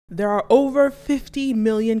There are over 50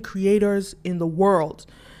 million creators in the world.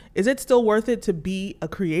 Is it still worth it to be a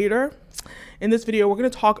creator? In this video, we're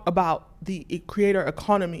going to talk about the creator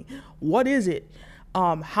economy. What is it?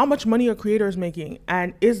 How much money are creators making?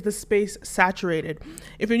 And is the space saturated?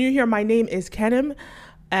 If you're new here, my name is Kenim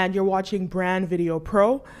and you're watching Brand Video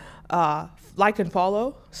Pro. Like and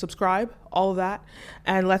follow, subscribe, all of that.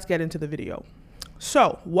 And let's get into the video.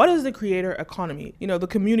 So what is the creator economy? You know, the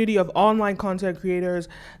community of online content creators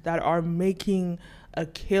that are making a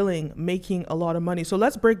killing, making a lot of money. So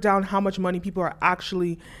let's break down how much money people are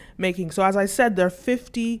actually making. So as I said, there are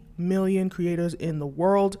 50 million creators in the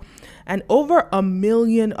world, and over 1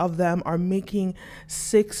 million of them are making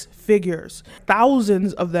 6 figures.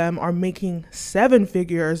 Thousands of them are making 7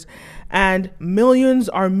 figures, and millions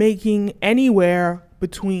are making anywhere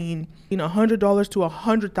between $100 to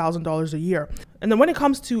 $100,000 a year. And then when it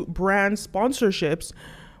comes to brand sponsorships,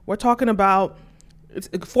 we're talking about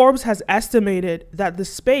Forbes has estimated that the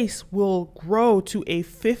space will grow to a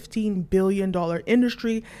 $15 billion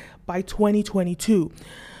industry by 2022.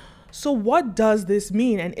 So what does this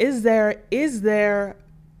mean? And is the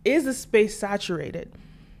space saturated?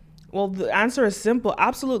 Well, the answer is simple.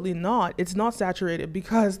 Absolutely not. It's not saturated,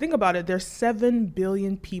 because think about it. There's 7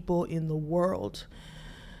 billion people in the world.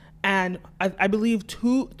 And I believe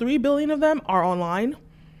 3 billion of them are online.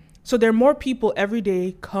 So there are more people every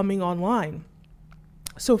day coming online.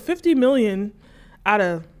 So 50 million out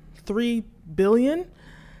of 3 billion,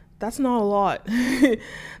 that's not a lot.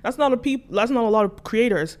 That's not a lot of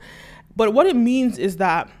creators. But what it means is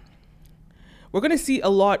that we're going to see a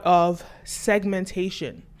lot of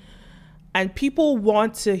segmentation, and people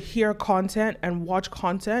want to hear content and watch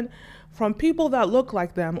content from people that look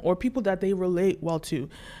like them or people that they relate well to.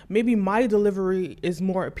 Maybe my delivery is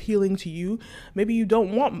more appealing to you. Maybe you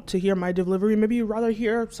don't want to hear my delivery. Maybe you'd rather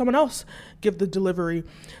hear someone else give the delivery.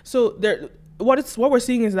 So what we're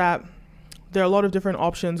seeing is that there are a lot of different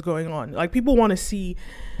options going on. Like people want to see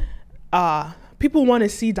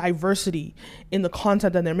diversity in the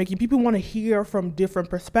content that they're making. People want to hear from different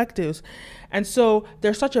perspectives. And so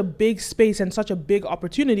there's such a big space and such a big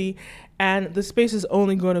opportunity, and the space is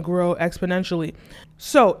only going to grow exponentially.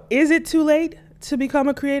 So is it too late to become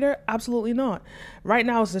a creator? Absolutely not. Right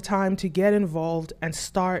now is the time to get involved and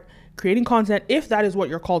start creating content, if that is what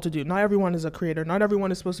you're called to do. Not everyone is a creator. Not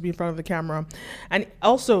everyone is supposed to be in front of the camera. And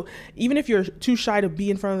also, even if you're too shy to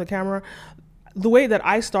be in front of the camera, the way that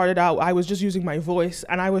I started out, I was just using my voice,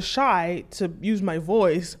 and I was shy to use my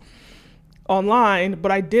voice online,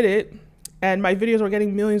 but I did it, and my videos were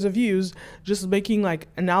getting millions of views just making like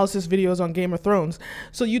analysis videos on Game of Thrones.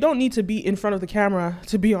 So you don't need to be in front of the camera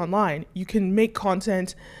to be online. You can make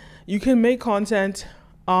content. You can make content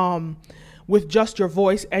with just your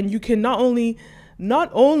voice, and you can not only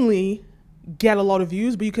get a lot of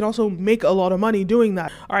views, but you can also make a lot of money doing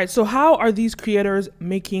that. All right, so how are these creators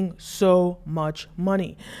making so much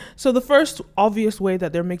money? So the first obvious way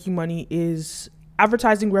that they're making money is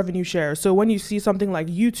advertising revenue share. So when you see something like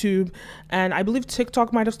YouTube, and I believe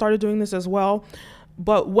TikTok might have started doing this as well,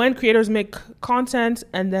 but when creators make content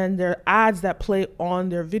and then there are ads that play on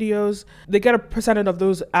their videos, they get a percentage of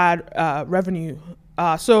those ad revenue.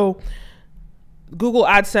 So Google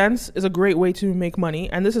AdSense is a great way to make money.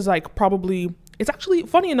 And this is like it's actually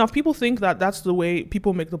funny enough, people think that that's the way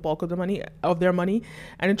people make the bulk of their money.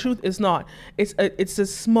 And in truth, it's not. It's a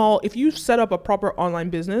small, if you set up a proper online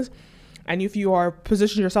business, and if you are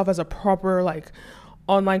positioning yourself as a proper like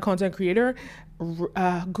online content creator,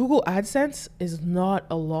 Google AdSense is not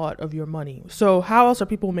a lot of your money. So how else are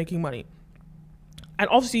people making money? And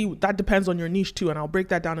obviously that depends on your niche too. And I'll break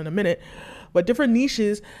that down in a minute, but different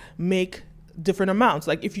niches make different amounts.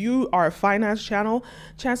 Like if you are a finance channel,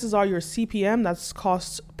 chances are your CPM, that's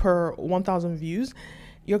cost per 1,000 views,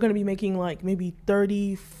 you're going to be making like maybe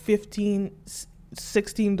 $30, $15,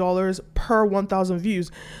 $16 per 1,000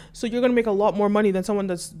 views. So you're going to make a lot more money than someone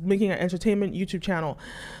that's making an entertainment YouTube channel.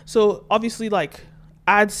 So obviously like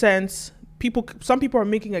AdSense, some people are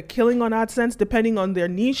making a killing on AdSense depending on their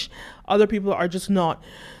niche. Other people are just not.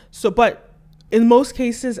 So, but in most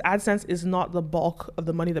cases, AdSense is not the bulk of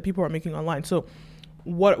the money that people are making online. So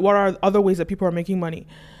what are other ways that people are making money?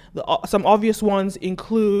 Some obvious ones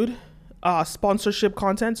include sponsorship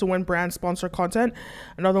content. So when brands sponsor content.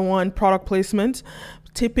 Another one, product placement,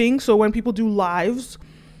 tipping. So when people do lives,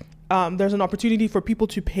 there's an opportunity for people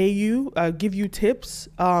to pay you, give you tips,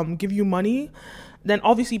 give you money. Then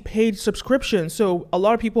obviously paid subscription. So a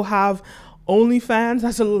lot of people have OnlyFans.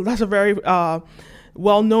 That's a very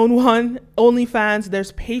well-known one. OnlyFans.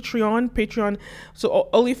 There's Patreon. So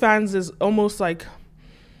OnlyFans is almost like,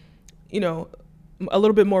 a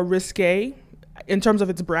little bit more risque. in terms of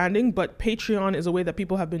its branding, but Patreon is a way that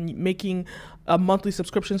people have been making monthly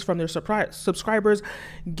subscriptions from their subscribers,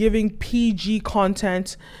 giving PG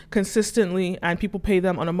content consistently, and people pay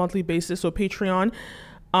them on a monthly basis. So Patreon.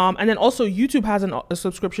 And then also YouTube has a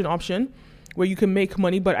subscription option where you can make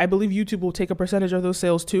money, but I believe YouTube will take a percentage of those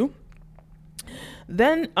sales too.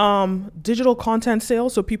 Then digital content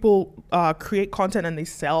sales. So people create content and they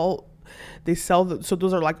sell. So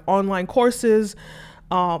those are like online courses,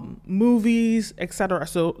 movies, etc.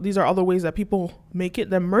 So these are other ways that people make it.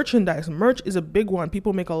 Then merchandise. Merch is a big one.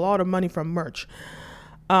 People make a lot of money from merch.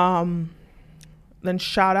 Then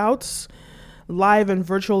shout outs, live and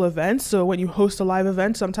virtual events. So when you host a live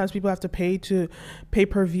event, sometimes people have to pay to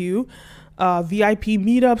pay-per-view. VIP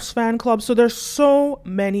meetups, fan clubs. So there's so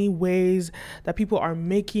many ways that people are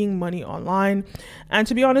making money online. And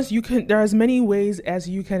to be honest, there are as many ways as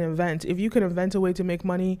you can invent. If you can invent a way to make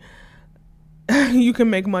money, you can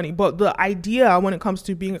make money. But the idea when it comes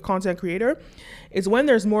to being a content creator is when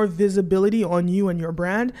there's more visibility on you and your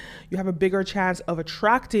brand, you have a bigger chance of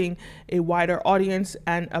attracting a wider audience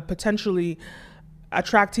and potentially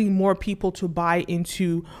attracting more people to buy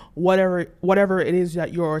into whatever it is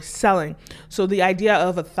that you're selling. So the idea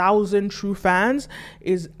of 1,000 true fans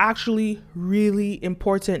is actually really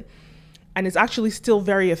important, and it's actually still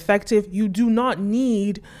very effective. You do not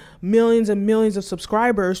need millions and millions of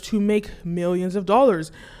subscribers to make millions of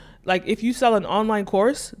dollars. Like if you sell an online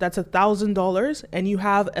course that's $1,000 and you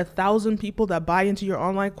have 1,000 people that buy into your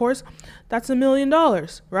online course, that's $1 million,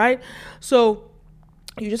 right? So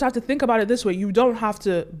you just have to think about it this way. You don't have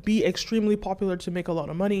to be extremely popular to make a lot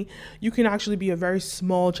of money. You can actually be a very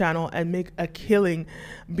small channel and make a killing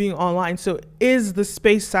being online. So is the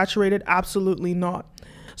space saturated? Absolutely not.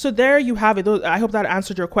 So there you have it. I hope that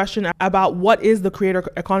answered your question about what is the creator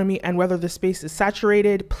economy and whether the space is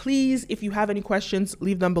saturated. Please, if you have any questions,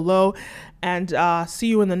 leave them below, and see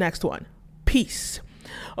you in the next one. Peace.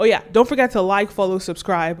 Oh yeah, don't forget to like, follow,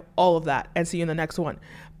 subscribe, all of that, and see you in the next one.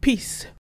 Peace.